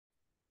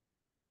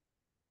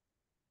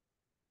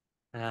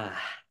Ah,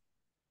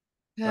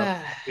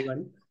 welcome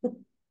everyone.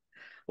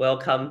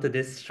 Welcome to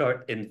this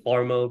short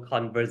informal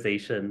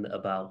conversation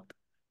about,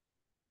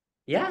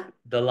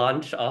 the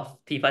launch of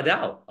TIFA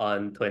DAO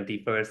on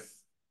 21st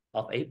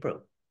of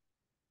April.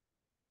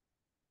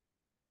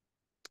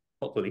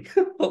 Hopefully,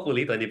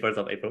 hopefully 21st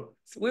of April.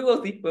 We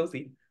will see, we'll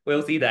see.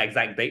 We'll see the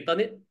exact date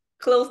on it.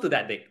 Close to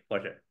that date for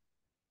sure.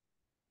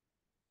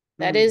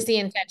 That is the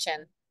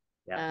intention.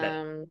 Yeah, that's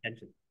Um,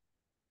 intention.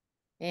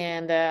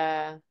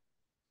 and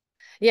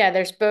yeah,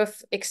 there's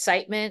both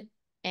excitement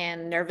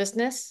and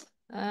nervousness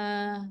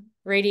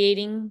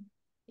radiating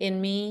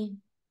in me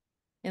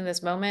in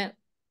this moment.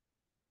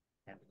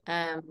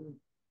 Yeah.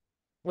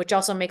 Which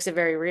also makes it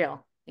very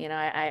real. And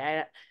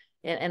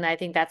I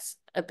think that's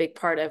a big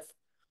part of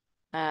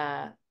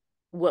uh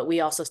what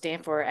we also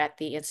stand for at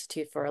the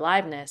Institute for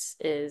Aliveness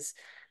is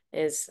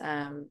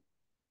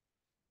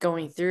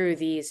going through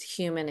these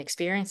human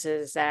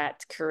experiences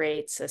that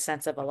creates a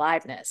sense of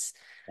aliveness.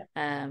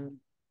 Yeah. Um,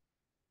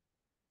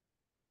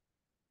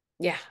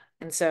 yeah.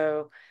 And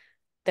so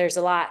there's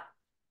a lot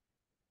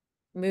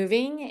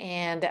moving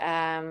and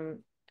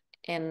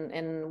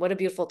what a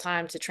beautiful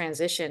time to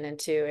transition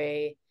into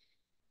a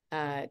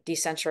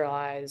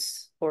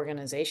decentralized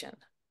organization.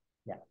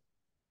 Yeah.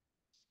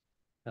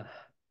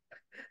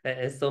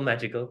 It's so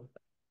magical,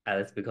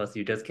 Alice, because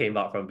you just came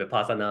out from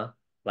Vipassana.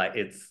 Like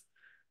it's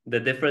the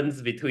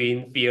difference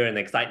between fear and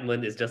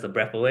excitement is just a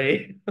breath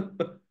away.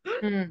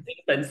 Mm.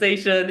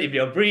 Sensation, if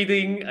you're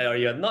breathing or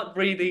you're not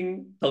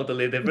breathing,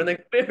 totally different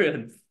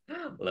experience.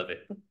 Love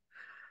it.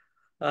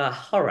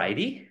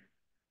 Alrighty.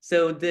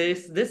 So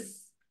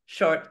this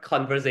short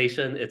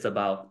conversation, it's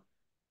about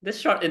this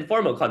short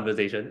informal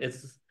conversation.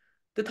 It's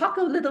to talk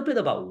a little bit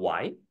about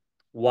why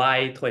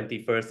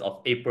 21st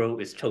of April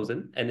is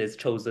chosen, and it's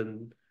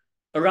chosen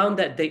around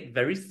that date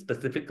very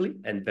specifically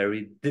and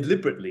very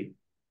deliberately,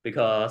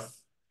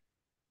 because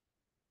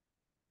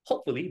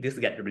hopefully this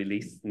get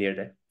released near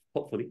there.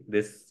 Hopefully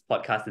this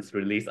podcast is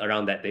released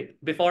around that date.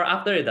 Before or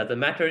after, it doesn't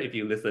matter if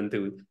you listen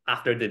to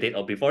after the date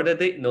or before the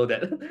date. Know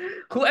that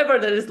whoever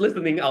that is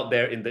listening out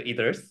there in the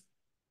ethers,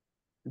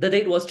 the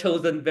date was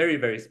chosen very,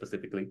 very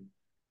specifically.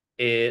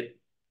 It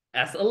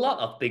has a lot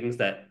of things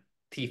that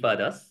TIFA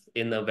does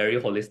in a very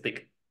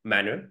holistic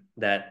manner,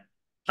 that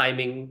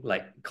timing,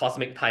 like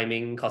cosmic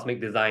timing,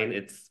 cosmic design,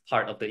 it's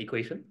part of the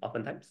equation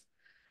oftentimes.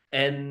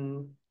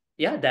 And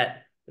yeah,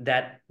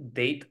 that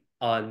date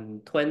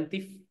on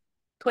 20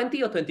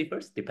 or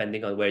 21st,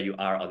 depending on where you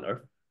are on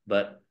Earth,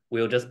 but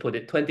we'll just put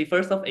it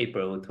 21st of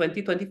April,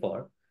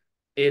 2024.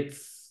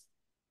 It's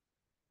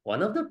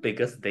one of the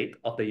biggest date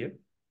of the year.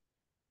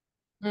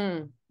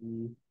 Mm.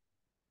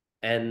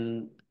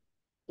 And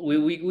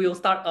we'll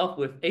start off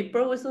with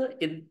April is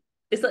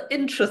an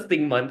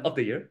interesting month of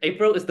the year.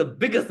 April is the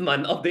biggest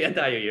month of the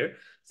entire year.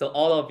 So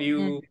all of Mm.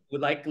 you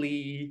would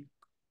likely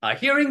are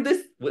hearing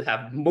this would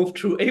have moved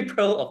through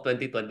April of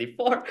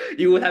 2024.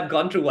 You would have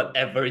gone through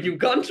whatever you've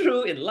gone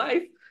through in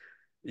life.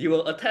 You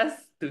will attest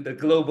to the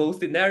global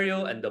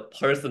scenario and the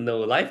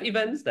personal life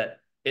events that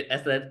it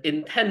is an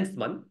intense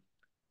month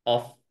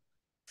of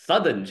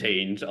sudden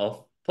change,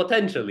 of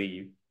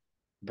potentially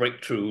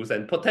breakthroughs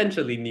and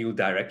potentially new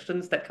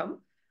directions that come.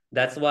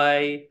 That's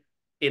why,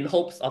 in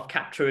hopes of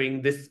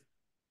capturing this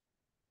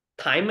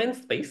time and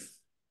space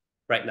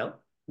right now,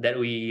 that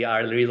we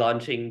are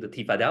relaunching the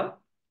TIFA DAO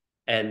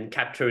and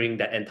capturing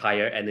that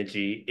entire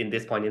energy in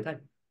this point in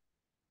time.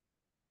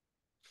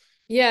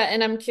 Yeah,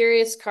 and I'm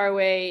curious,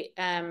 Carway,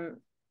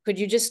 could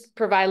you just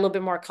provide a little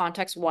bit more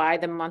context why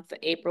the month of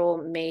April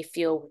may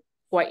feel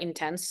quite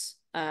intense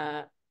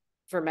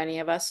for many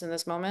of us in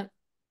this moment?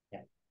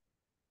 Yeah,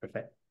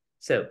 perfect.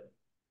 So,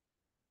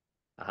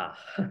 uh,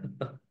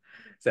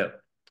 so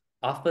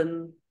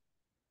often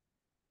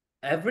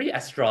every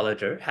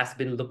astrologer has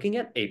been looking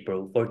at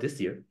April for this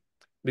year,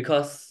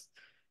 because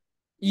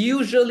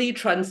usually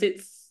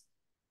transits,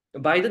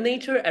 by the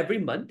nature, every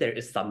month there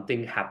is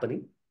something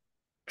happening.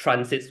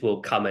 Transits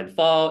will come and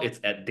fall. It's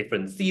at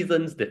different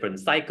seasons, different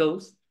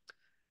cycles.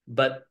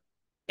 But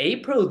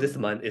April this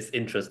month is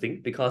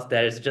interesting because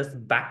there's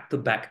just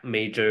back-to-back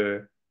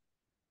major,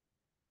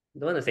 I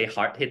don't want to say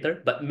hard hitter,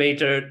 but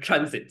major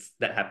transits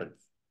that happens.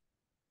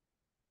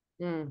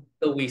 Mm.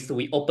 So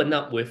we open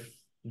up with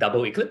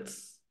double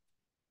eclipse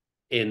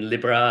in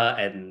Libra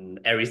and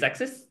Aries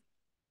axis,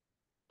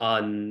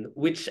 on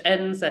which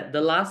ends at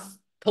the last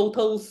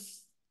total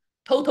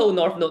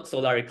North Node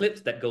solar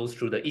eclipse that goes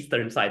through the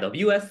eastern side of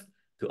US.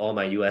 To all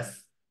my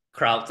US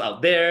crowds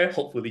out there,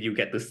 hopefully you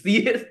get to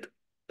see it,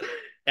 Mm.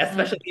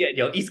 especially at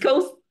your East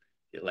Coast.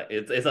 Like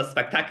it's a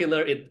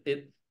spectacular.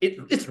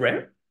 It's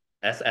rare,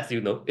 as you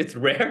know, it's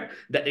rare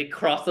that it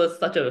crosses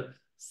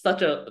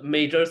such a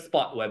major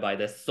spot whereby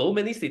there's so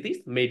many cities,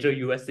 major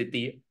US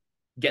city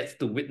gets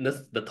to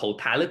witness the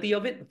totality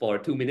of it for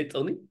 2 minutes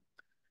only.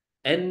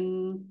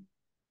 And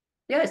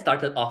yeah, it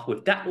started off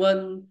with that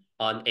one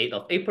on 8th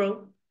of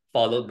April,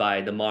 followed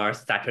by the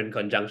Mars-Saturn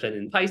conjunction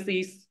in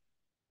Pisces,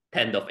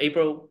 10th of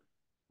April,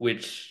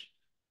 which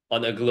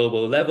on a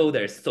global level,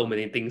 there's so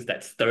many things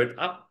that stirred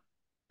up.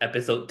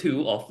 Episode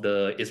 2 of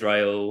the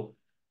Israel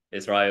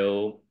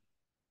Israel,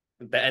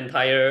 the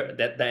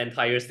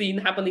entire scene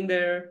happening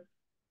there,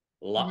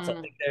 lots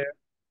of things there,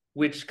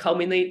 which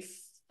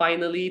culminates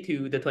finally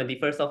to the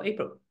 21st of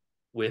April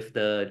with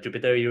the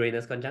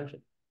Jupiter-Uranus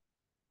conjunction.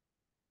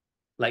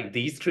 Like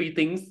these three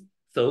things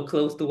so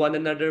close to one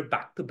another,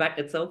 back to back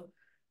itself.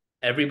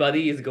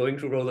 Everybody is going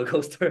through roller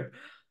coaster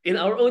in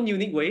our own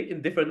unique way,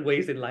 in different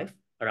ways in life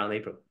around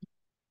April.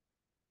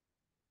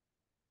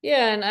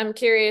 Yeah, and I'm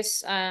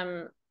curious,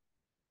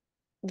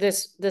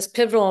 this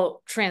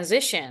pivotal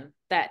transition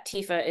that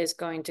TIFA is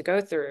going to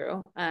go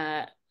through,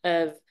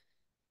 of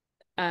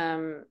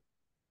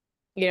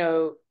you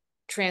know,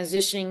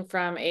 transitioning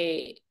from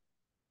a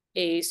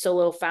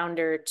solo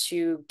founder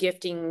to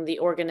gifting the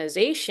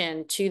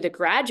organization to the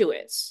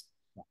graduates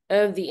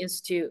of the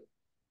Institute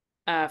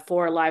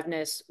for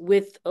Aliveness,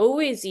 with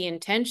always the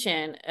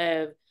intention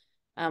of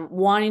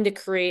wanting to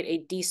create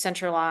a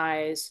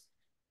decentralized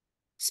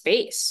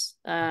space.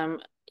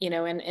 And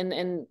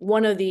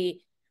one of the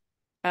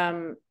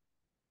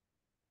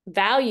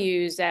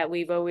values that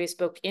we've always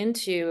spoke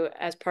into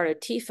as part of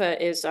TIFA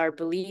is our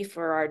belief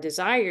or our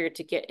desire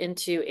to get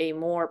into a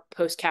more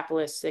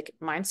post-capitalistic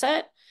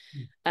mindset,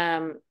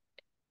 as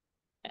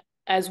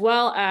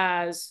well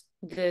as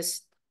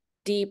this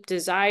deep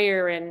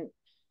desire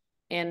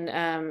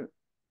and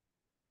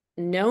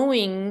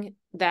knowing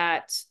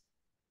that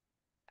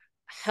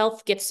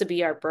health gets to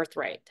be our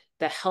birthright,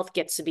 that health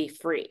gets to be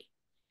free,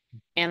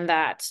 and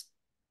that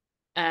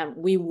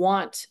we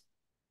want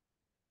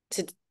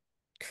to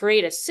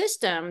create a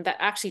system that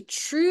actually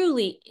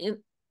truly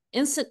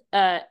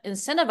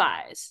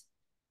incentivize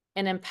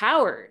and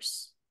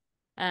empowers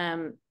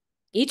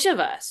each of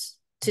us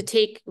to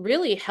take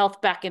really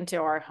health back into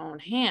our own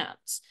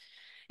hands.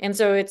 And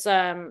so it's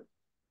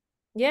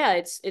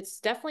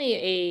definitely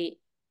a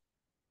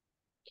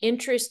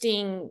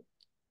interesting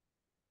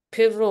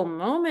pivotal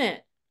moment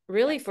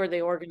really for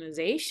the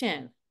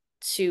organization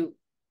to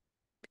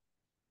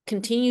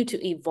continue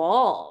to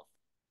evolve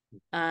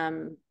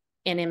and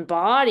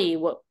embody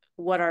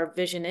what our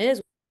vision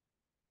is,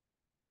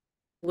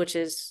 which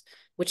is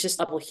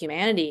double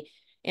humanity.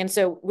 And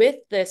so with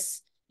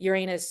this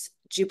Uranus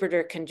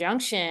Jupiter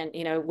conjunction,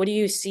 what do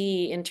you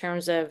see in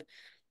terms of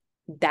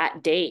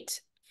that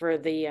date for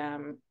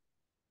the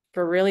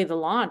for really the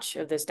launch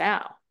of this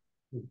DAO?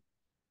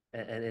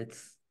 And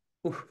it's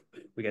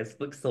we can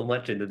look so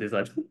much into this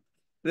one.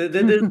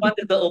 This one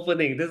is the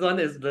opening. This one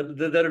is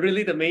the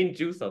really the main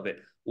juice of it.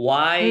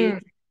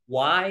 Why,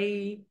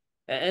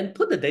 and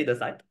put the date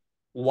aside.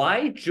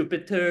 Why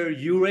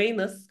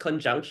Jupiter-Uranus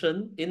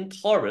conjunction in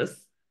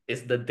Taurus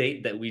is the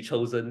date that we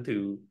chosen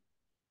to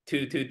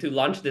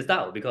launch this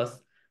out,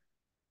 because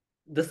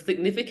the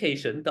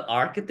signification, the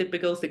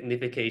archetypical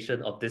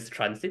signification of this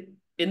transit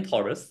in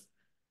Taurus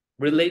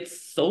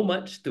relates so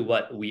much to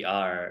what we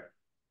are,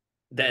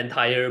 the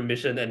entire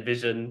mission and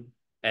vision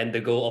and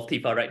the goal of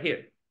TIFA right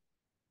here.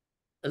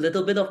 A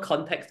little bit of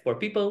context for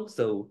people.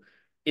 So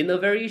in a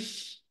very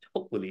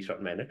hopefully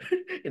short manner,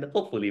 in a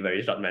hopefully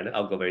very short manner,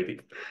 I'll go very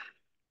deep.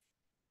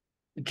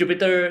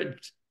 Jupiter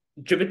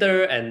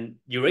and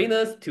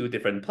Uranus, two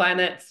different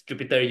planets.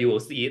 Jupiter, you will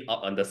see it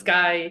up on the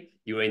sky.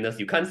 Uranus,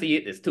 you can't see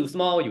it. It's too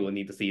small. You will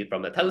need to see it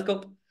from the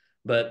telescope.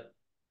 But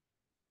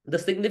the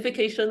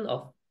signification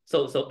of,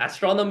 so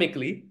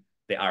astronomically,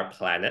 there are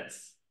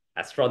planets.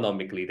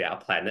 Astronomically, there are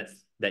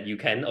planets that you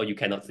can or you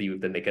cannot see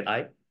with the naked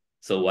eye.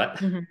 So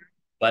what?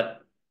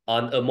 But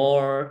on a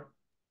more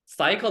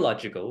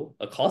psychological,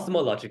 a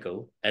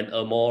cosmological, and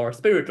a more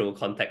spiritual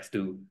context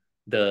to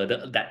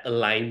that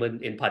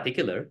alignment in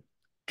particular,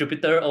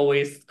 Jupiter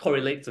always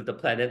correlates with the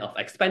planet of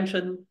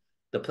expansion,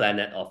 the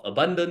planet of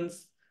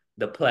abundance,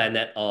 the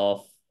planet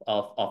of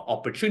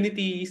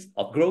opportunities,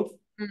 of growth.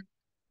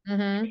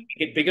 Make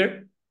it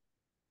bigger.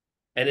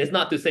 And it's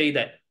not to say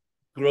that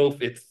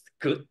growth is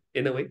good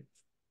in a way.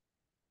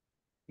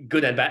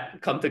 Good and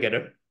bad come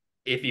together.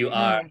 If you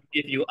are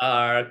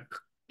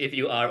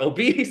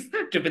obese,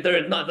 Jupiter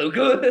is not so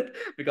good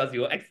because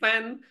you will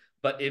expand.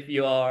 But if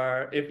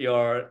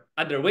you're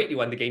underweight, you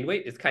want to gain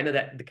weight, it's kind of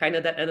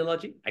that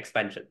analogy,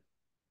 expansion.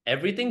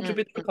 Everything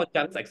Jupiter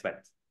conjuncts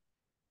expands,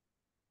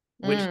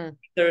 which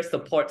Jupiter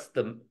supports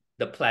the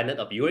planet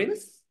of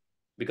Uranus,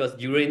 because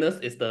Uranus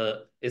is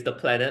the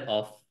planet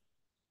of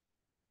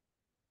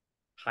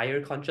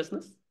higher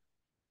consciousness,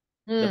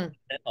 the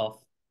planet of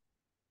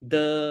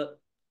the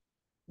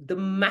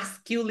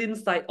masculine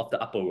side of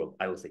the upper world,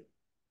 I would say.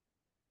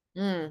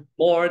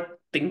 More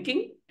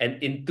thinking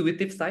and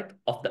intuitive side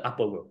of the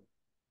upper world,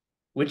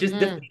 which is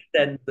different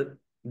than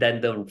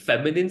the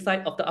feminine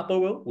side of the upper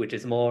world, which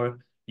is more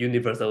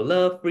universal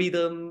love,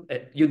 freedom,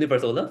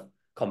 universal love,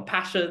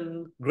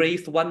 compassion,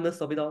 grace, oneness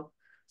of it all.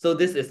 So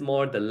this is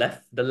more the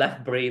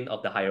left brain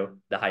of the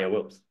higher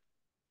worlds.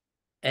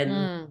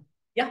 And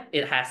yeah,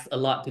 it has a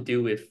lot to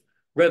do with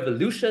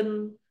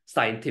revolution,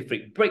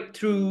 scientific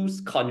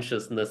breakthroughs,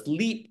 consciousness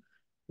leap.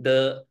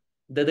 The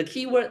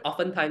key word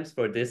oftentimes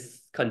for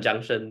this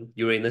conjunction,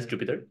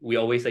 Uranus-Jupiter, we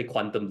always say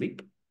quantum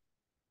leap.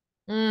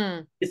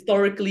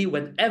 Historically,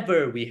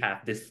 whenever we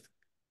have this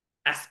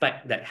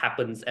aspect that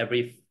happens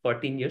every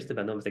 14 years, if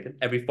I'm not mistaken,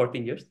 every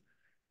 14 years,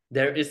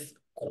 there is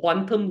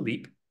quantum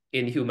leap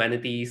in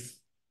humanity's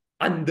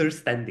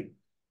understanding.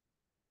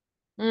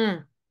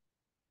 Mm.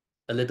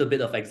 A little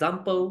bit of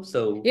example.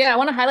 So Yeah, I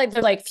want to highlight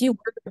the like few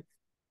words.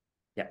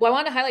 yeah, Well, I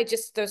want to highlight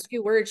just those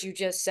few words you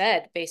just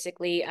said,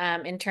 basically,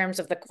 in terms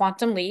of the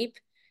quantum leap,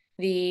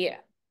 the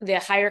the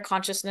higher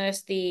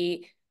consciousness,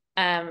 the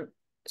um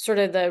sort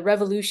of the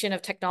revolution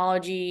of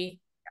technology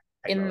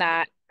in technology.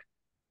 that,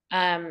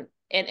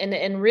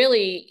 and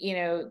really,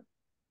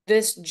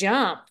 this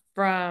jump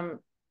from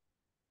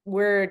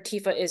where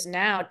TIFA is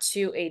now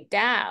to a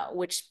DAO,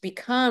 which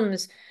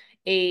becomes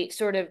a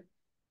sort of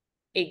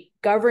a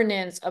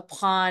governance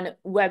upon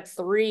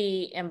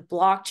Web3 and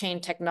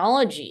blockchain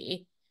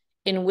technology,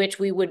 in which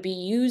we would be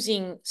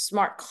using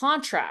smart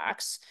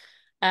contracts.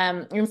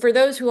 And for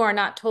those who are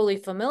not totally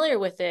familiar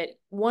with it,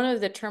 one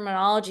of the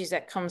terminologies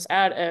that comes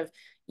out of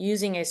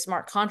using a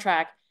smart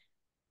contract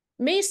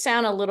may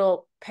sound a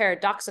little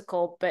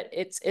paradoxical, but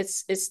it's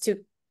to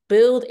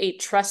build a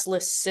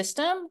trustless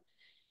system.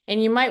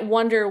 And you might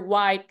wonder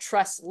why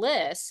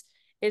trustless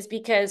is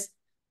because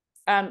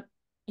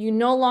you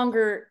no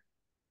longer,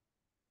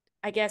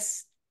 I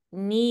guess,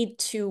 need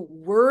to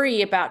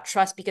worry about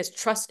trust because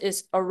trust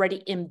is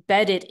already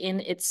embedded in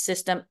its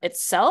system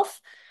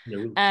itself. The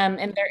roots.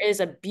 And there is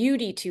a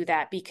beauty to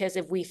that because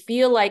if we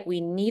feel like we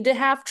need to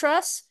have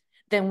trust,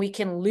 then we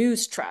can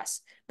lose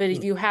trust. But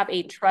if you have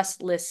a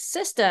trustless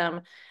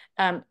system,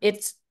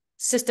 it's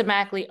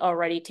systematically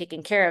already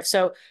taken care of.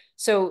 So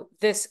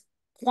this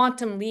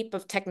quantum leap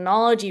of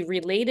technology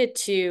related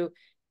to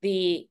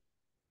the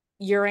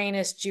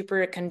Uranus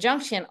Jupiter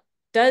conjunction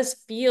does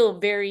feel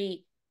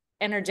very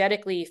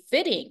energetically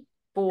fitting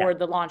Yeah. for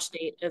the launch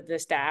date of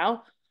this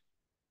DAO.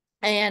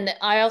 And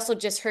I also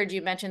just heard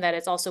you mention that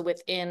it's also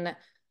within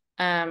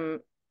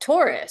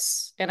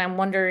Taurus. And I'm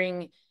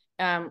wondering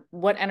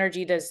what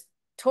energy does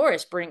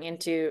Taurus bring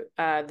into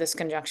this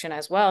conjunction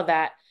as well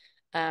that,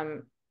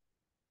 when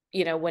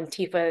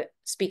TIFA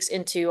speaks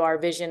into our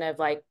vision of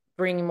like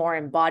bringing more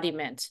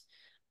embodiment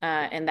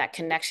and that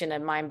connection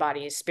of mind,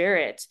 body,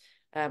 spirit,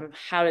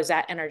 how does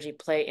that energy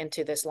play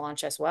into this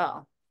launch as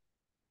well?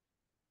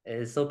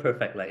 It's so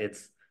perfect. Like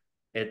it's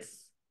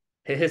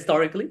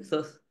historically,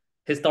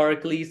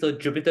 so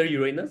Jupiter,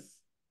 Uranus,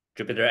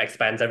 Jupiter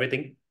expands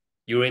everything.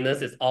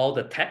 Uranus is all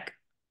the tech,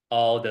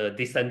 all the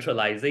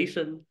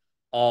decentralization,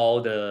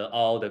 all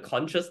the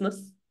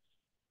consciousness.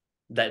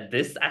 That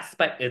this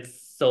aspect is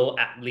so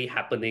aptly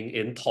happening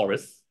in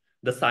Taurus,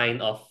 the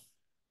sign of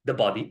the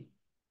body,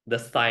 the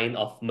sign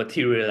of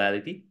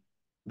materiality,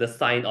 the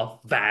sign of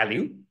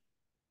value.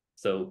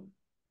 So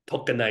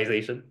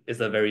tokenization is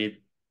a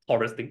very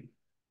Taurus thing.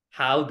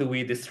 How do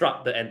we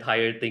disrupt the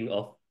entire thing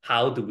of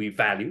how do we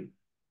value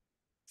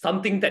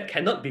something that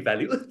cannot be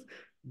valued?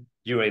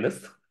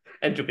 Uranus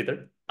and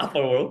Jupiter,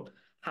 upper world.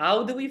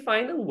 How do we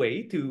find a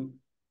way to,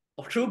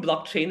 through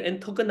blockchain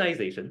and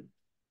tokenization,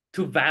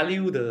 to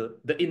value the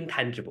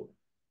intangible?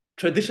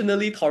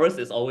 Traditionally, Taurus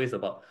is always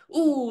about,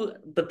 ooh,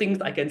 the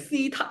things I can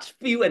see, touch,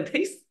 feel, and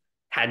taste,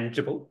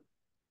 tangible.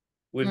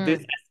 With this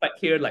Mm, aspect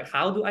here, like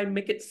how do I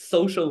make it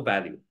social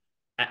value,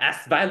 as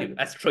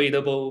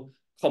tradable,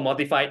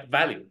 commodified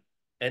value?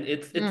 And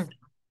mm,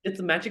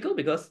 it's magical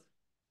because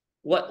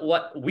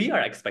what we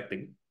are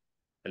expecting,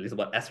 at least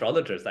what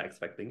astrologers are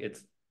expecting,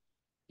 it's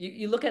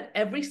you look at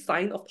every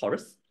sign of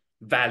Taurus,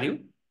 value,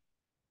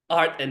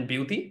 art and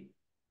beauty,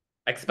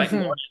 expect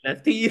more mhm,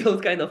 NFT,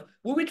 those kind of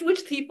which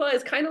TIFA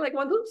is kind of like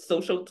one of those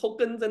social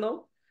tokens and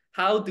all.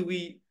 How do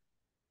we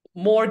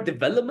more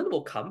development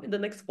will come in the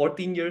next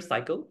 14-year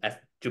cycle as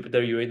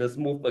Jupiter Uranus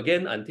move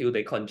again until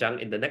they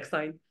conjunct in the next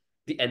sign.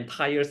 The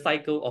entire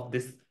cycle of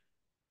this, I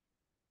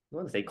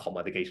don't want to say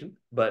commodification,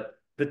 but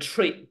the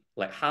trade,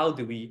 like how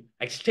do we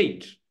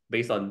exchange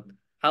based on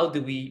how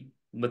do we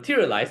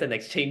materialize and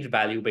exchange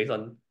value based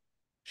on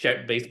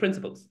shared based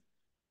principles?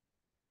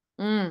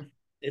 mm,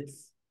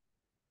 It's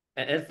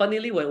and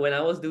funnily, when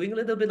I was doing a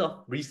little bit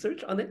of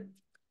research on it,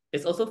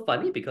 it's also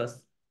funny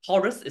because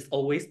Taurus is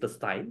always the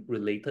sign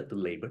related to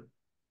labor.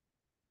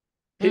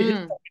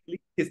 mm,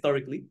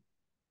 Historically,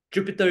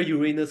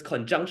 Jupiter-Uranus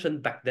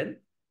conjunction back then,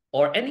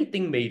 or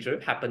anything major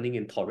happening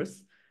in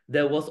Taurus,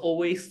 there was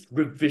always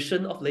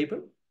revision of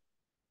labor.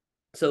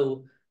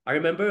 So I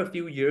remember a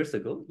few years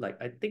ago,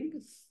 like I think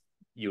it's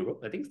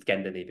Europe, I think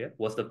Scandinavia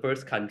was the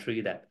first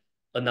country that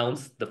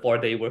announced the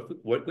 4-day work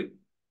week.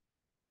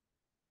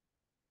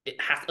 It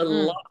has a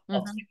mm, lot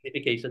of mhm,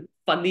 signification,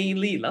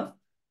 funnily enough,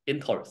 in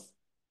Taurus.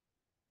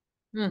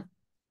 mm,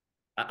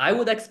 I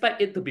would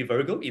expect it to be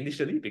Virgo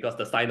initially because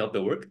the sign of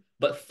the work,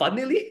 but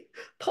funnily,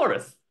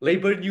 Taurus,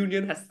 labor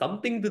union has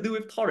something to do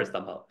with Taurus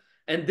somehow.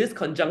 And this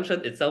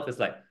conjunction itself is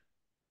like,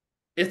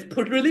 it's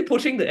really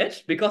pushing the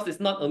edge because it's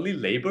not only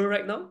labor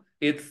right now,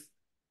 it's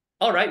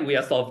all right, we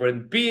are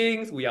sovereign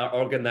beings, we are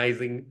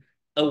organizing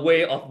a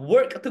way of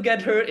work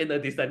together in a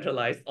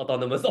decentralized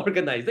autonomous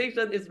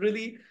organization. It's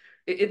really,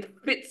 it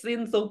fits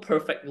in so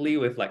perfectly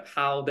with like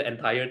how the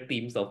entire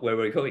themes of where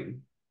we're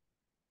going.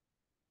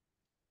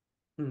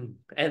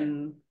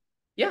 And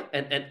yeah,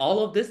 and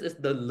all of this is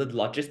the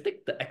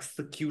logistic, the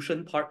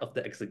execution part of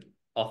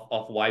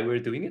of why we're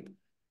doing it.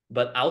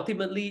 But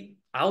ultimately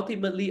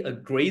a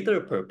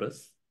greater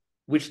purpose,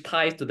 which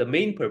ties to the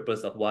main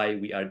purpose of why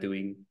we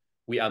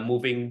are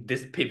moving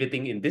this,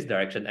 pivoting in this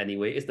direction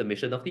anyway, is the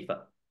mission of TIFA.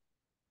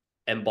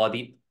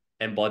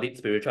 Embodied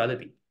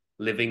spirituality,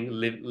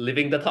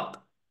 living the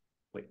talk.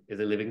 Wait, is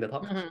it living the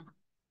talk? Mm-hmm.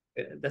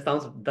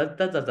 That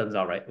doesn't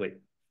sound right. Wait.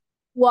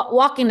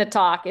 Walking the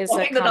talk is a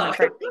Walking the common talk.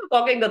 phrase.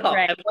 Walking the talk.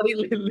 Right.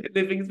 Embodied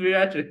living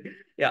spirituality.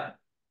 Yeah.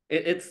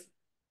 It's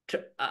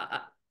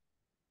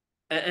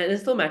and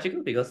it's so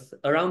magical because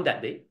around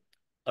that day,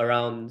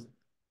 around,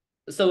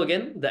 so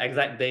again, the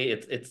exact day,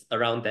 it's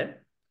around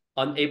there.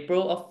 On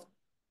April of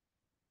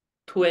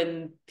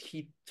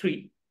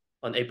 23,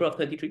 on April of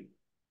 23,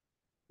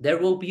 there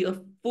will be a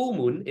full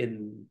moon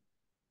in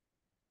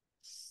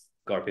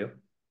Scorpio.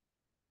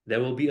 There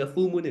will be a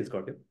full moon in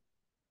Scorpio.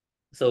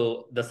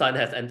 So the sun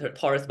has entered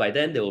Taurus by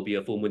then. There will be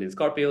a full moon in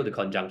Scorpio. The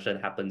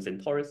conjunction happens in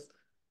Taurus.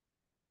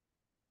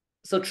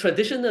 So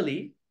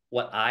traditionally,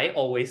 what I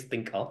always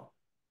think of,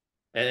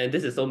 and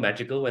this is so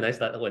magical when I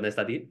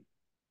study it,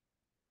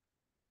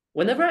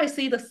 whenever I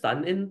see the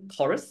sun in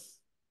Taurus,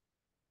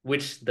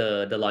 which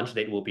the launch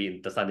date will be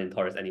in the sun in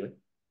Taurus anyway,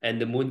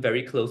 and the moon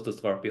very close to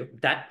Scorpio,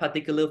 that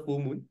particular full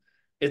moon,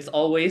 it's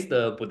always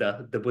the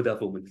Buddha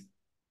full moon.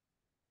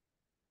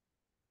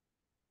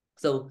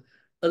 So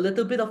a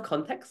little bit of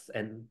context,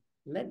 and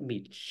let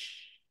me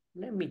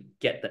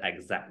get the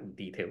exact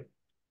detail.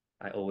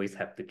 I always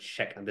have to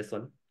check on this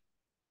one.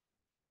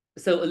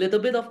 So a little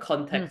bit of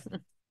context.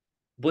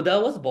 Buddha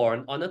was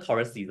born on a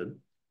Taurus season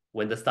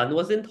when the sun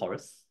was in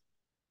Taurus.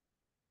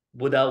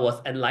 Buddha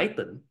was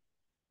enlightened.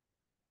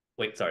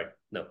 Wait, sorry,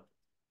 no.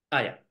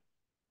 Yeah.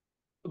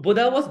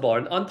 Buddha was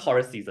born on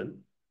Taurus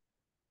season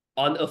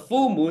on a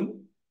full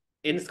moon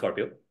in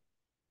Scorpio.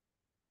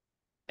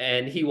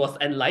 And he was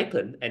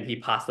enlightened and he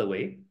passed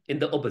away in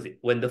the opposite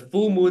when the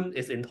full moon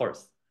is in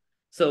Taurus.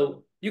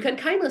 So you can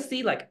kind of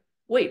see like,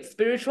 wait,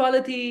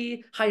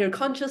 spirituality, higher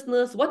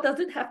consciousness, what does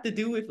it have to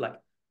do with like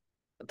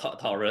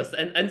Taurus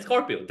and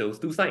Scorpio, those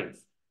two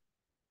signs?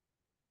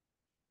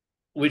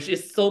 Which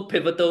is so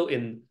pivotal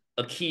in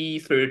a key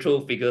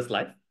spiritual figure's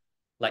life.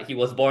 Like he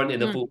was born in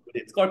the full moon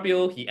in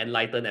Scorpio, he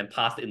enlightened and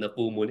passed in the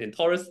full moon in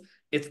Taurus.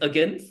 It's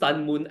again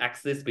sun-moon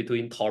axis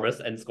between Taurus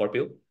and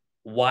Scorpio.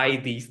 Why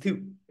these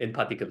two in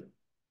particular?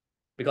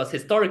 Because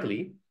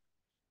historically,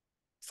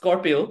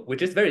 Scorpio,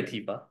 which is very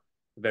TIFA,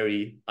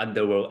 very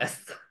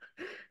underworld-esque,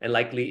 and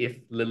likely if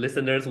the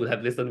listeners would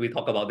have listened, we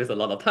talk about this a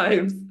lot of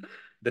times.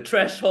 The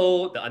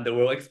threshold, the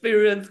underworld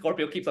experience,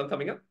 Scorpio keeps on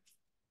coming up,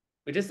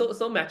 which is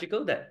so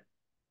magical that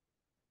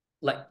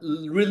like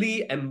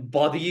really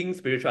embodying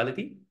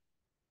spirituality,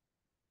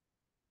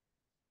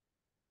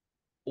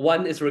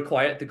 one is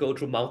required to go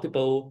through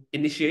multiple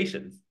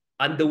initiations,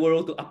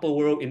 underworld to upper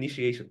world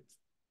initiations,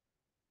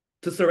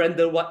 to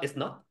surrender what is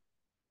not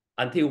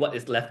until what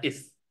is left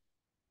is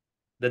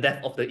the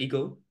death of the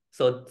ego,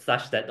 so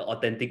such that the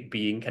authentic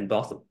being can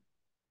blossom.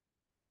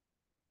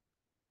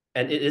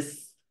 And it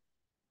is,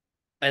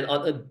 and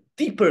on a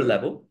deeper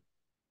level,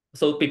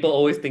 so people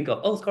always think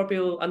of, oh,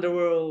 Scorpio,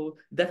 underworld,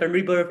 death and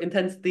rebirth,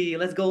 intensity,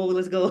 let's go,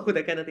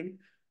 that kind of thing.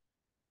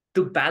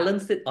 To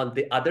balance it on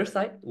the other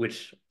side,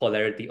 which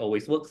polarity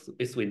always works,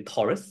 is when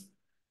Taurus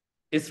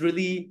is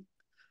really,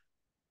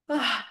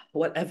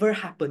 whatever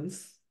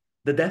happens,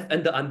 the death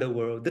and the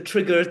underworld, the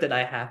triggers that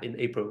I have in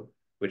April,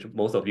 which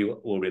most of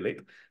you will relate,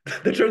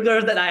 the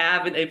triggers that I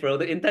have in April,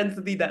 the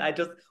intensity that I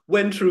just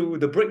went through,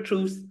 the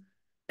breakthroughs,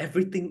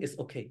 everything is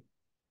okay.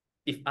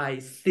 If I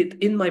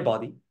sit in my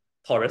body,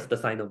 Taurus, the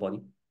sign of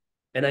body,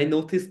 and I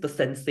notice the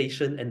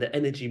sensation and the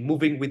energy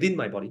moving within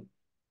my body,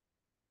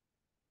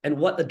 and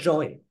what a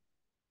joy,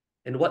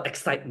 and what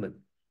excitement,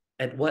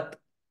 and what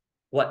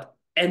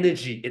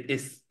energy it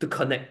is to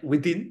connect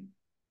within.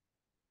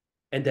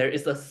 And there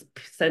is a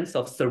sense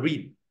of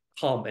serene,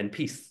 calm, and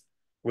peace,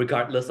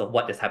 regardless of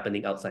what is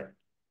happening outside.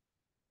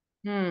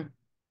 It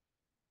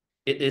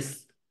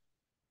is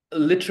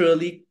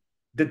literally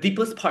the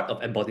deepest part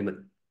of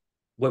embodiment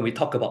when we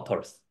talk about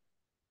Taurus.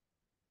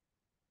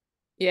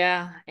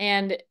 Yeah.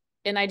 And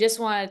I just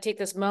want to take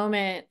this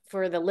moment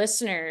for the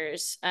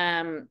listeners.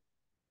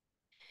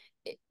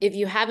 If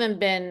you haven't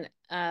been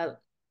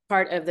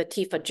part of the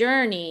TIFA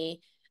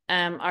journey,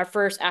 our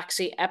first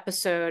actually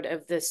episode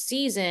of this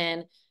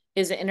season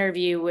is an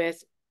interview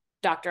with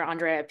Dr.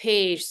 Andrea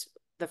Page,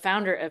 the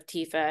founder of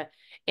TIFA.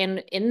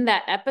 And in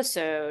that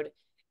episode,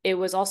 it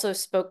was also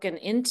spoken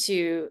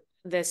into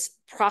this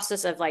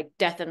process of like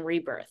death and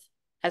rebirth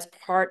as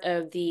part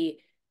of the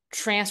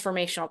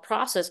transformational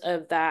process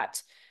of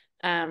that.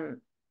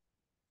 And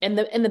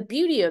the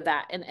beauty of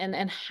that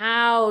and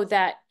how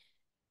that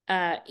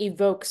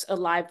evokes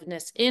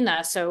aliveness in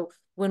us. So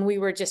when we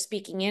were just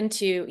speaking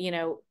into, you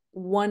know,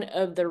 one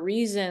of the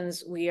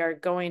reasons we are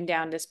going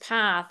down this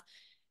path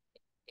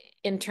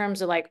in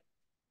terms of like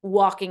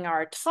walking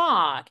our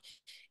talk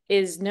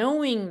is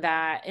knowing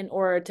that in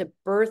order to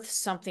birth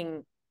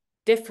something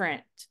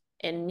different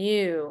and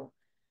new,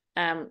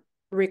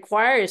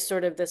 requires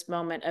sort of this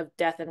moment of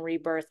death and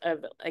rebirth,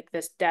 of like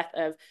this death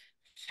of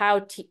how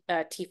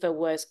TIFA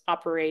was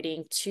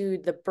operating to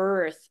the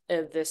birth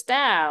of this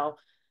Tao,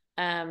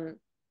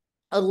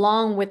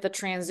 along with the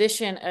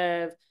transition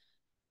of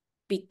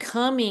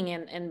becoming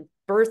and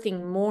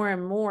birthing more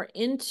and more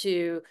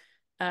into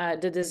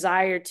the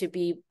desire to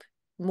be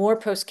more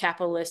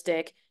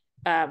post-capitalistic,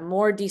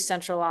 more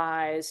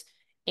decentralized,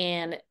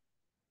 and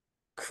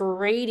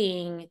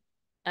creating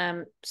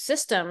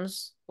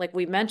systems, like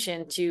we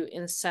mentioned, to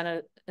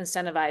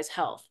incentivize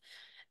health.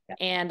 Yeah.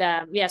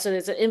 And yeah, so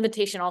there's an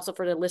invitation also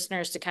for the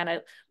listeners to kind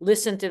of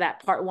listen to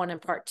that part 1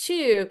 and part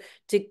 2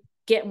 to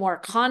get more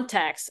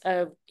context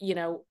of, you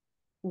know,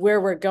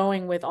 where we're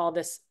going with all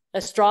this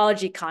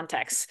astrology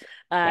context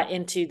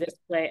into this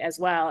play as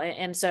well.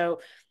 And so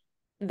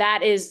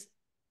that is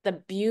the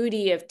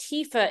beauty of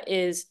TIFA,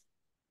 is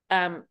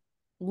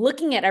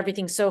looking at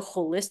everything so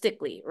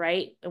holistically,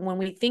 right? And when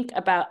we think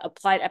about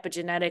applied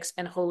epigenetics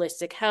and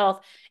holistic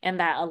health, and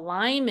that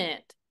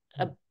alignment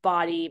of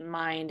body,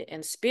 mind,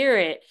 and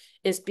spirit,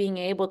 is being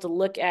able to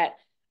look at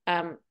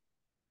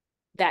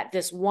that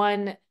this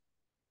one,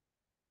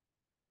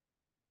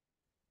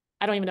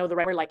 I don't even know the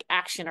right word, like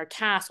action or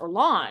task or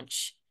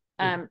launch,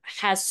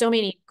 has so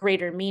many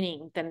greater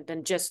meaning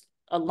than just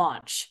a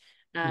launch.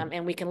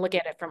 And we can look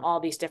at it from all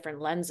these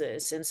different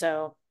lenses. And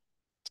so,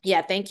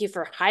 yeah, thank you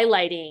for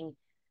highlighting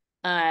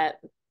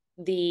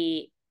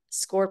the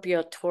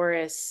Scorpio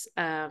Taurus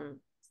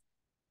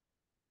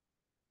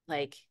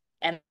like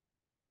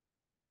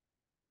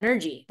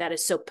energy that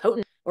is so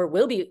potent, or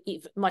will be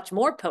much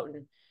more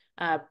potent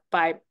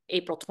by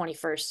April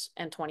 21st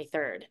and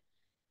 23rd.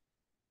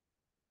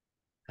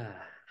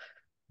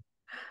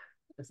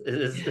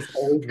 It's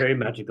always very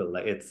magical.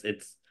 Like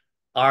it's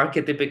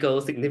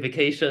archetypical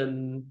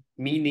signification,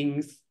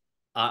 meanings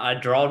are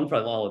drawn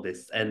from all of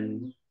this.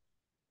 And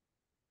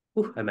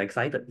I'm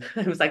excited.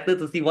 I'm excited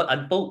to see what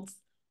unfolds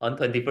on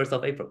 21st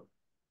of April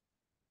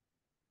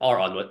or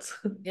onwards.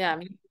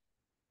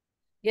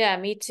 Yeah,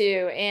 me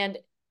too. And,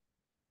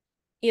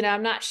 you know,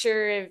 I'm not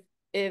sure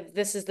if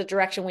this is the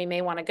direction we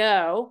may want to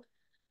go.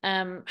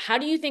 How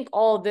do you think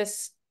all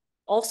this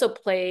also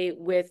play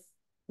with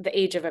the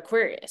age of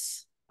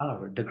Aquarius?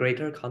 Oh, the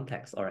greater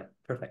context. All right,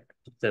 perfect.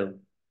 So,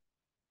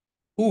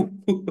 oh,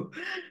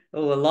 a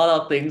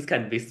lot of things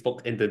can be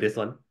spoke into this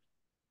one.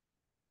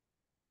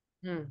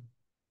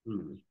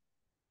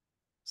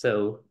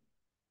 So,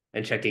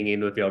 and checking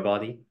in with your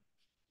body,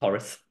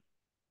 Taurus,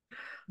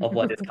 of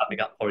what is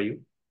coming up for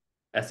you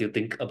as you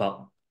think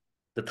about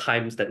the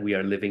times that we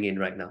are living in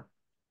right now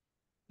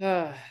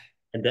and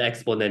the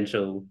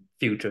exponential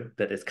future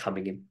that is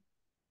coming in.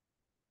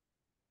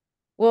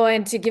 Well,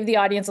 and to give the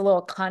audience a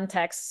little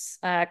context,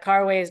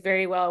 Carway is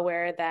very well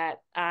aware that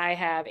I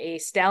have a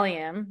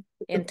stellium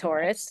in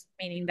Taurus,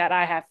 meaning that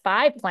I have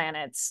 5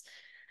 planets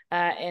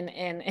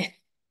in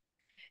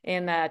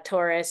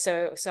Taurus.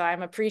 So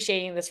I'm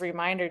appreciating this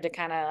reminder to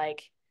kind of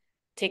like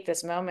take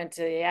this moment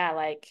to, yeah,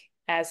 like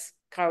as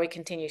Carway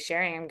continues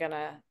sharing, I'm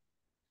gonna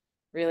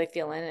really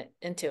feel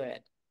into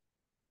it.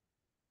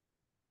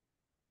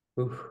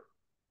 Oof.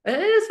 And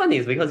it's funny,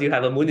 it's because you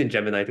have a moon in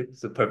Gemini too.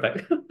 So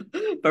perfect.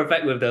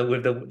 Perfect with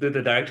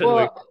the direction we're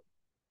Well,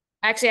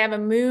 actually, I have a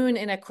moon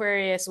in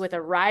Aquarius with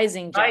a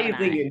rising rising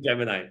Gemini. in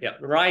Gemini. Yeah,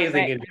 rising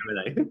Right. in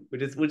Gemini,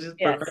 which is perfect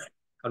Yes.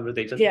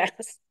 conversation.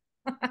 Yes.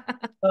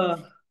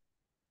 Uh,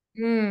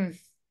 Mm.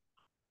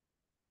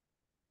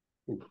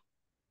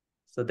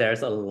 so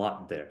there's a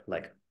lot there,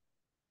 like,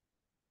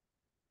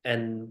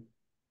 and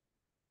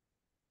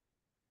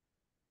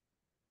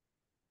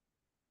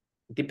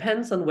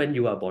depends on when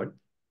you are born.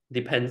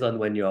 Depends on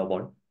when you are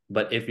born.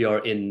 But if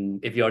you're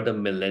the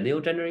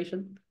millennial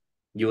generation,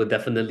 you will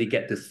definitely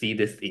get to see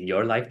this in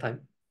your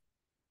lifetime.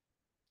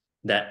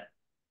 That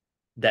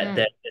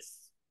there is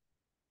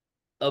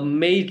a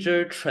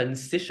major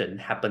transition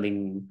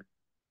happening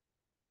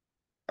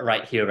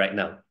right here, right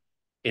now,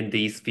 in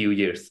these few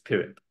years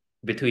period,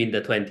 between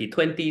the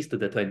 2020s to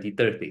the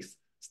 2030s,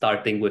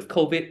 starting with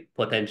COVID,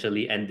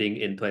 potentially ending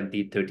in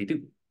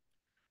 2032.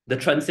 The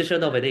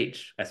transition of an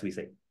age, as we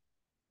say.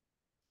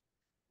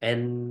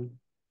 And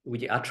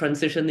we are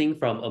transitioning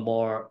from a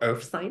more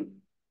earth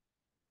sign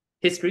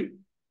history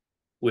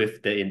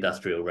with the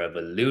Industrial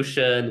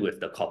Revolution, with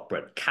the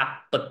corporate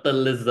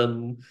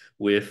capitalism,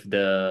 with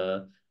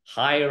the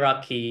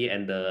hierarchy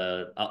and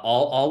the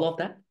all of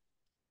that,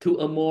 to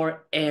a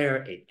more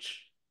air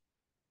age.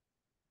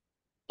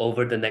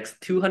 Over the next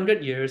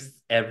 200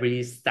 years,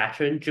 every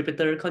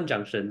Saturn-Jupiter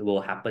conjunction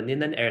will happen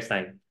in an air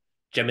sign,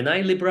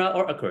 Gemini, Libra,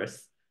 or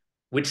Aquarius,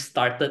 which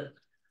started,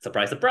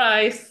 surprise,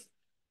 surprise,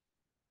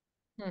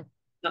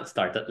 not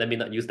started, let me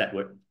not use that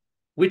word,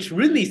 which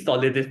really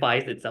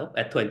solidifies itself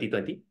at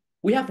 2020.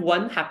 We have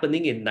one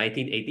happening in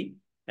 1980,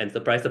 and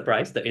surprise,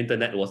 surprise, the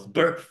internet was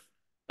birthed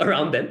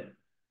around then.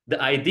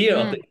 The idea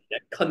of the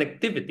internet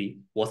connectivity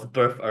was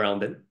birthed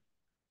around then,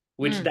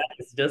 which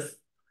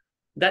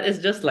that is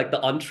just like the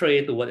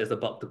entree to what is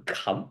about to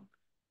come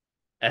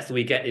as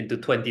we get into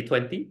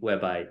 2020,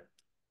 whereby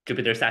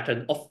Jupiter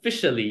Saturn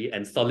officially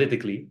and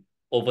solidly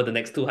over the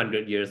next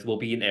 200 years will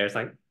be in air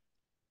sign.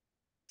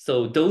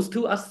 So those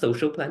two are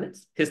social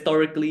planets.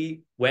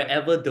 Historically,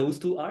 wherever those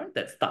two are,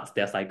 that starts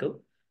their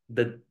cycle.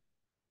 The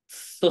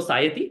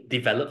society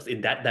develops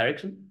in that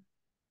direction.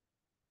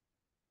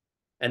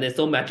 And it's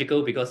so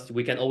magical because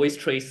we can always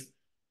trace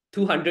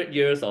 200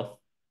 years of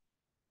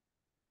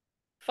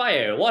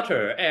fire,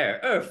 water, air,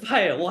 earth,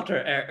 fire, water,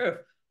 air, earth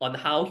on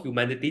how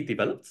humanity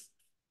develops.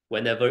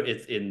 Whenever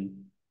it's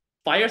in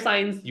fire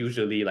signs,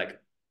 usually like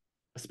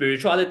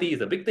spirituality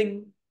is a big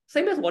thing.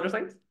 Same as water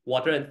signs.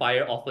 Water and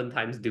fire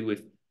oftentimes do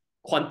with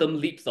quantum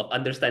leaps of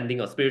understanding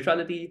of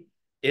spirituality.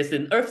 It's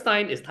in earth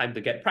sign, it's time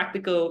to get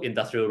practical,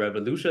 industrial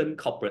revolution,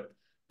 corporate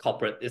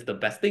is the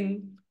best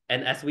thing.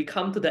 And as we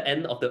come to the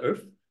end of the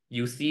earth,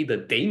 you see the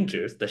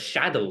dangers, the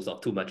shadows of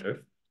too much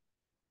earth.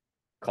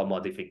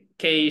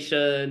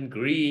 Commodification,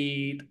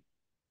 greed,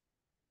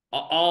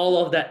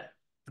 all of that,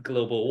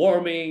 global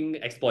warming,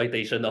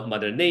 exploitation of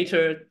mother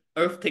nature,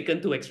 earth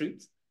taken to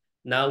extremes.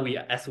 Now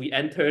as we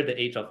enter the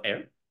age of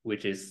air,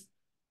 which is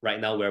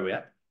right now where we're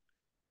at,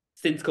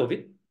 since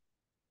COVID,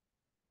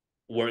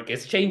 work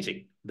is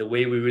changing. The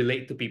way we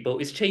relate to people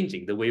is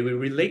changing. The way we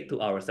relate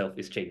to ourselves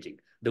is changing.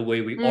 The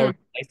way we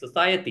organize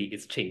society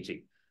is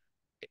changing.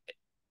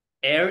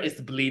 Air is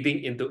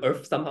bleeding into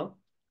earth somehow.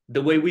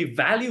 The way we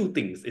value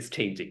things is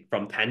changing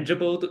from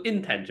tangible to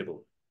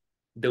intangible.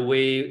 The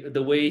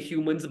way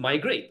humans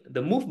migrate,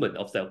 the movement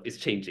of self is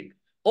changing.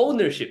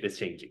 Ownership is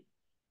changing.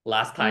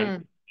 Last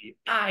time,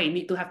 I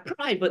need to have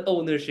private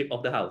ownership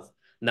of the house.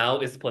 Now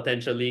it's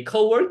potentially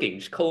co-working,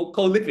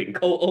 co-living,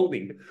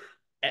 co-owning.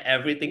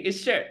 Everything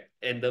is shared,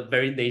 and the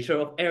very nature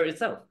of air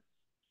itself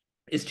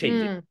is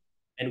changing.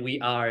 And we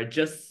are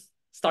just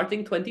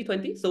starting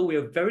 2020, so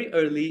we're very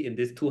early in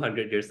this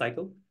 200-year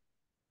cycle,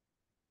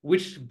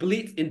 which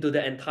bleeds into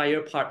the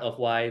entire part of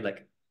why,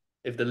 like,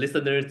 if the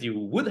listeners, you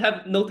would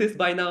have noticed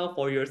by now,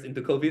 4 years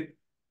into COVID,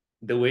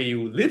 the way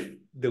you live,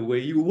 the way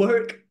you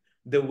work,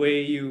 the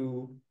way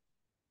you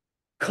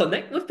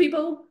connect with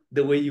people,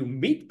 the way you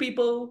meet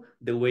people,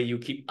 the way you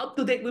keep up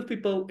to date with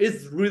people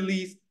is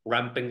really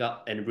ramping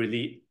up and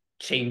really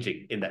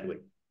changing in that way.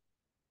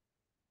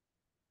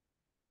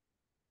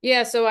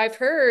 Yeah, so I've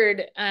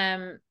heard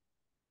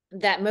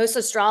that most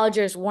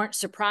astrologers weren't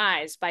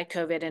surprised by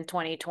COVID in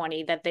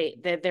 2020, that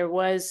there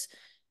was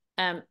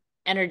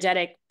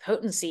energetic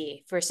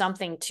potency for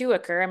something to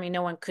occur. I mean,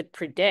 no one could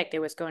predict it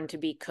was going to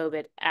be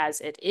COVID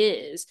as it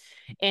is.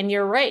 And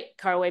you're right,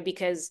 Carway,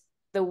 because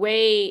the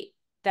way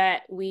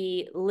that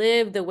we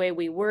live, the way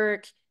we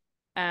work,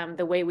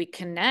 the way we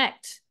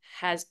connect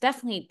has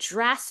definitely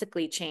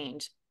drastically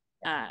changed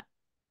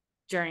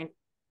during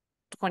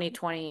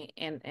 2020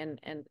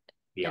 and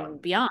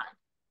beyond.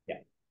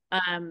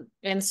 Yeah.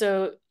 And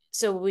so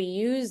we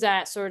use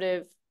that sort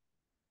of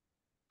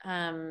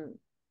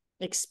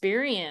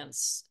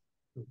experience,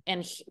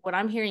 and what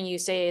I'm hearing you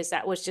say is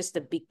that was just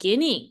the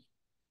beginning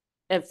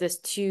of this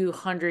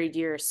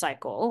 200-year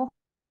cycle,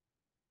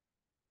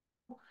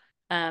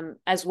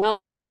 as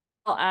well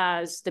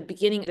as the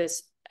beginning of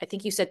this, I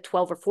think you said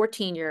 12 or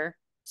 14-year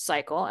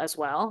cycle as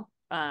well,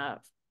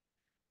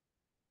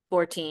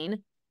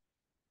 14,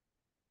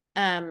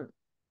 that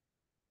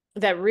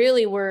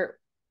really were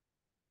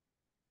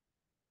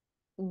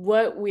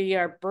what we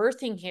are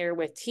birthing here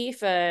with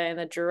TIFA and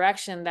the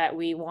direction that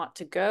we want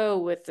to go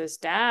with this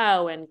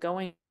Tao, and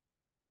going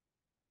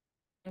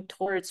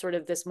towards sort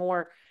of this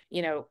more,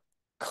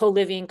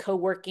 co-living,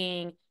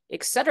 co-working,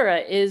 etc.,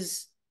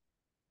 is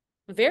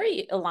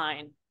very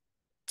aligned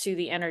to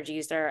the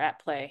energies that are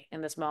at play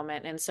in this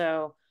moment. And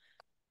so,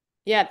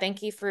 yeah,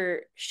 thank you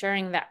for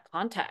sharing that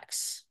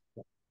context.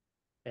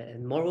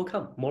 And more will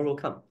come. More will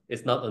come.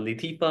 It's not only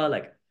TIFA,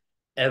 like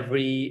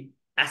every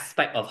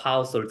aspect of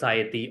how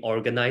society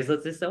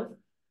organizes itself,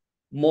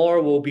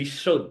 more will be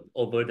shown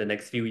over the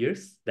next few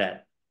years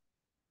that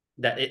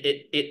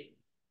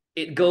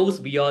it goes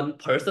beyond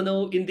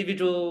personal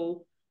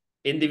individuality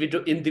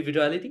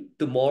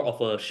to more of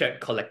a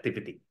shared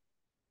collectivity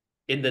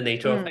in the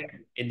nature of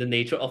air, in the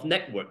nature of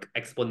network,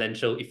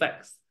 exponential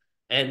effects.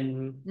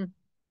 And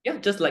yeah,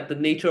 just like the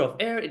nature of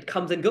air, it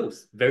comes and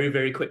goes very,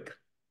 very quick.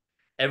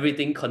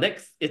 Everything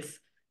connects. It's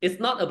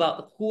not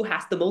about who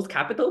has the most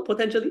capital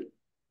potentially.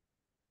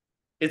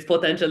 It's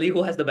potentially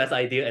who has the best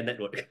idea and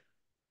network.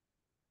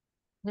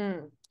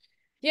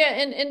 Yeah,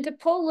 and to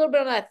pull a little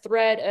bit on that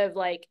thread of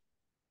like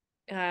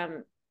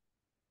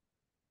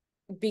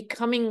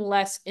becoming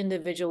less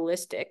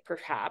individualistic,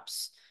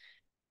 perhaps.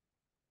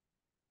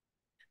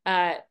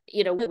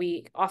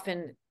 We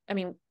often, I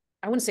mean,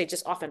 I wouldn't say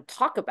just often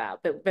talk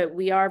about, but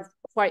we are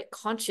quite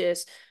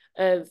conscious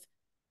of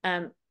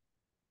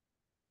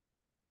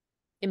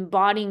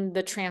embodying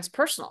the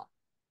transpersonal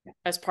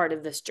as part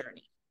of this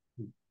journey,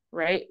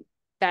 right?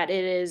 That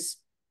it is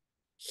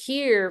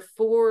here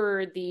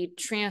for the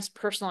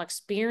transpersonal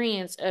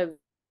experience of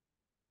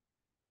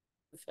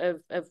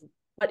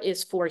what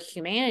is for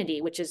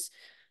humanity, which is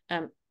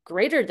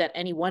greater than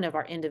any one of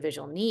our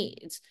individual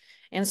needs.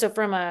 And so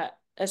from a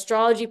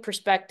astrology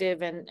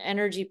perspective and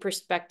energy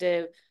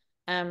perspective,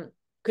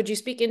 could you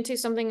speak into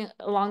something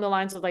along the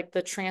lines of like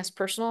the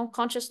transpersonal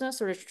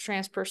consciousness or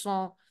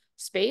transpersonal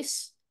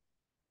space?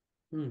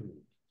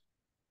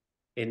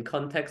 In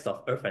context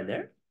of Earth and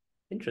Air?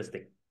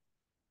 Interesting.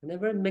 I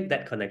never make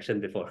that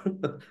connection before.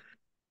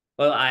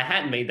 Well, I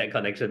had made that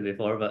connection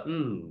before, but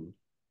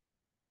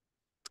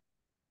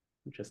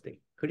interesting.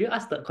 Could you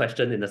ask that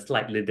question in a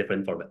slightly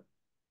different format?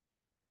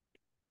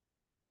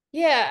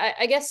 Yeah,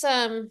 I guess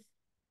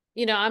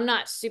you know, I'm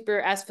not super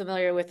as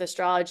familiar with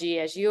astrology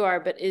as you are,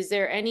 but is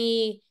there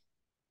any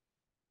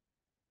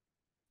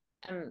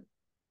um,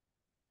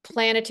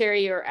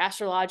 planetary or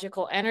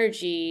astrological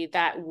energy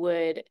that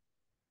would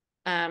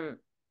um,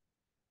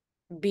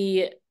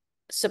 be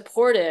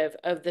supportive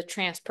of the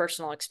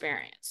transpersonal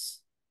experience?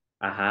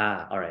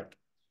 Aha, all right.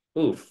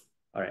 Oof.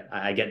 All right,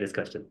 I get this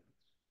question.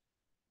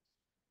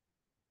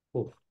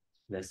 Oof,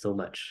 there's so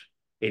much.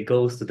 It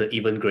goes to the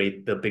even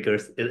bigger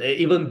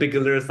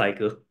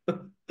cycle.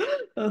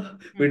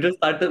 We just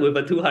started with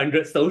a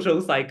 200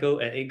 social cycle,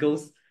 and it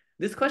goes.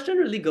 This question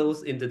really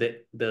goes into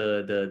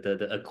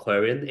the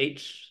Aquarian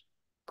age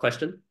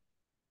question.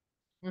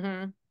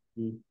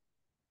 Mm-hmm. Mm.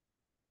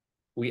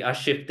 We are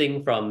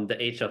shifting from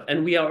the age of,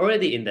 and we are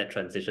already in that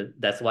transition.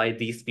 That's why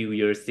these few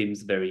years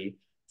seems very,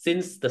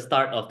 since the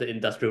start of the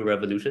Industrial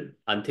Revolution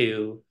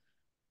until,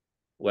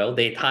 well,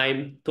 they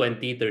time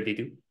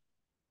 2032.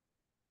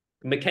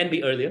 It can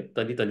be earlier,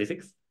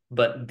 2026,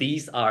 but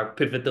these are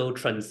pivotal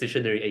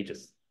transitionary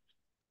ages.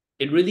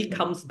 It really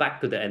comes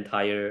back to the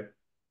entire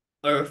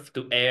earth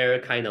to air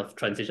kind of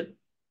transition,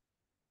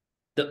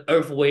 the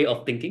earth way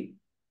of thinking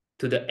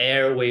to the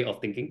air way of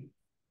thinking.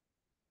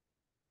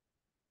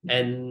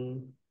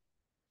 And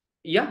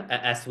yeah,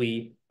 as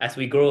we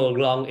grow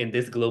along in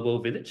this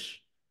global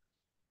village,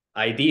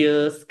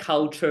 ideas,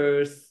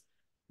 cultures,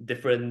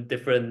 different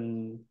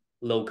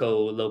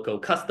local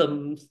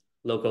customs,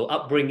 local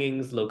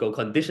upbringings, local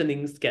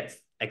conditionings gets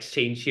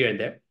exchanged here and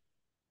there.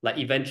 Like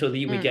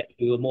eventually we Mm. get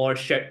to a more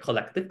shared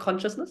collective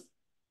consciousness.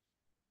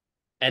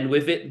 And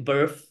with it,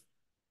 birth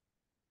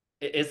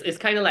it's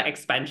kind of like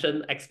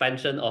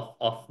expansion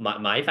of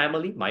my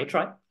family, my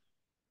tribe,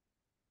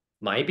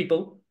 my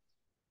people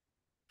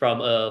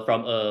from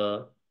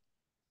a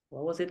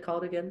what was it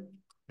called again?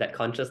 That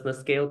consciousness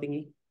scale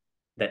thingy,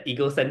 that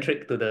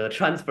egocentric to the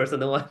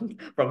transpersonal one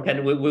from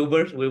Ken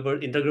Wilber's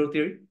integral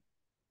theory.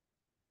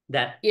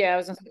 That Yeah, I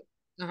was.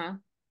 Uh-huh.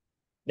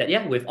 that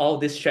yeah, with all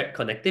this shared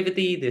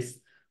connectivity, this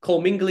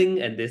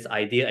commingling, and this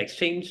idea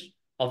exchange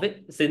of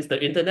it since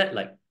the internet,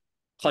 like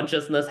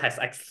consciousness has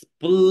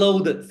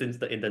exploded since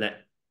the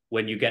internet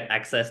when you get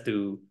access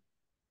to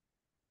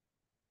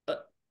uh,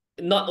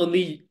 not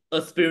only a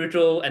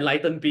spiritual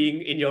enlightened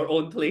being in your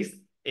own place,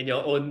 in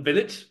your own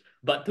village,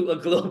 but to a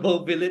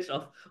global village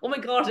of, oh my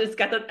gosh, it's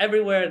scattered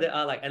everywhere. There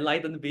are like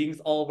enlightened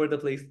beings all over the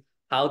place.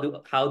 How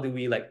do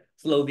we like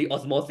slowly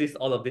osmosis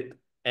all of it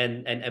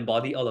and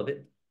embody all of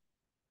it?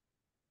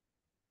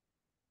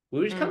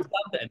 Which comes Mm.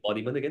 down to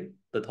embodiment again,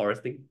 the Taurus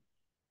thing.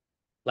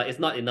 Like it's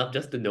not enough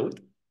just to know it.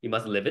 You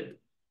must live it. And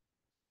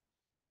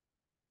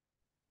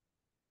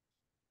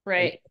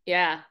Right.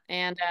 Yeah.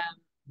 And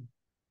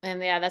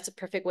yeah, that's a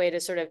perfect way to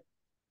sort of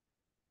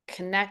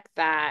connect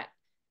that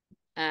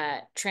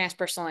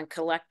transpersonal and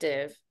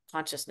collective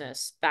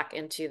consciousness back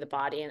into the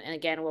body. And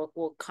again,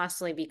 we'll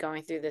constantly be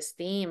going through this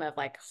theme of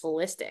like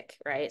holistic,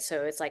 right?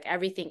 So it's like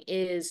everything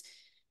is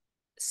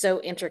so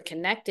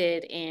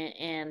interconnected,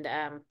 and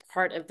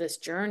part of this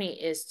journey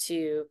is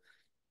to,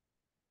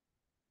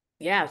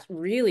 yeah,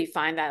 really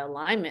find that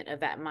alignment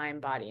of that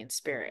mind, body, and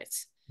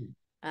spirits.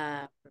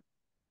 Uh,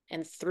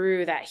 and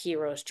through that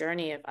hero's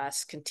journey of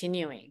us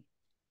continuing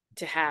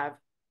to have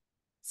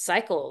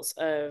cycles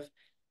of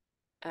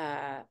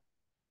uh,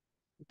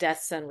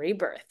 deaths and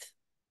rebirth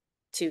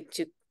to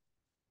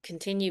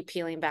continue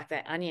peeling back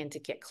that onion to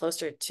get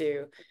closer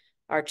to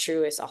our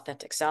truest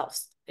authentic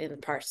selves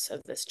in parts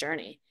of this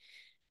journey.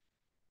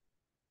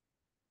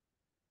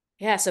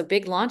 Yeah, so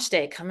big launch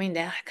day coming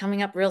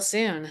up real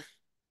soon.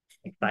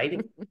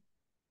 exciting.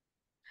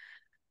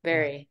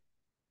 Very.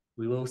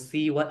 We will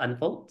see what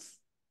unfolds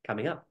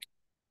coming up.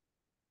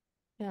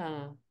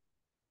 Yeah.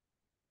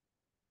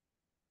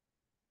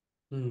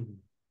 Hmm.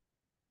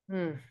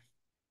 Hmm.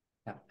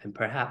 Yeah, and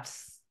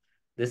perhaps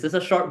this is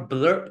a short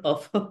blurb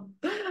of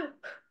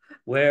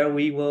where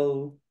we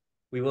will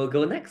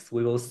go next.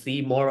 We will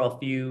see more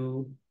of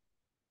you,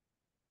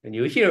 and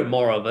you'll hear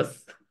more of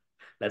us.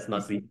 Let's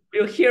not see.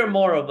 We'll hear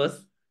more of us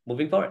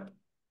moving forward.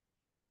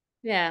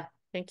 Yeah.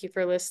 Thank you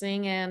for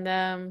listening.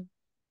 And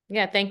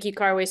yeah, thank you,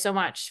 Carway, so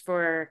much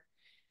for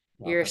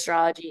your Welcome.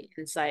 astrology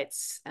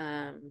insights.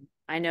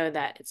 I know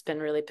that it's been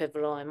really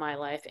pivotal in my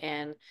life,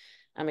 and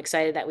I'm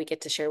excited that we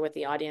get to share with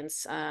the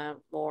audience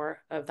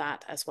more of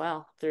that as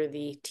well through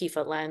the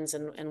TIFA lens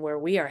and where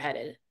we are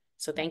headed.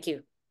 So thank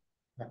you.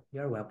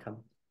 You're welcome.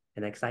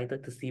 And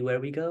excited to see where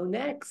we go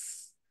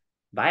next.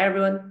 Bye,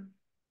 everyone.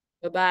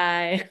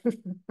 Bye-bye.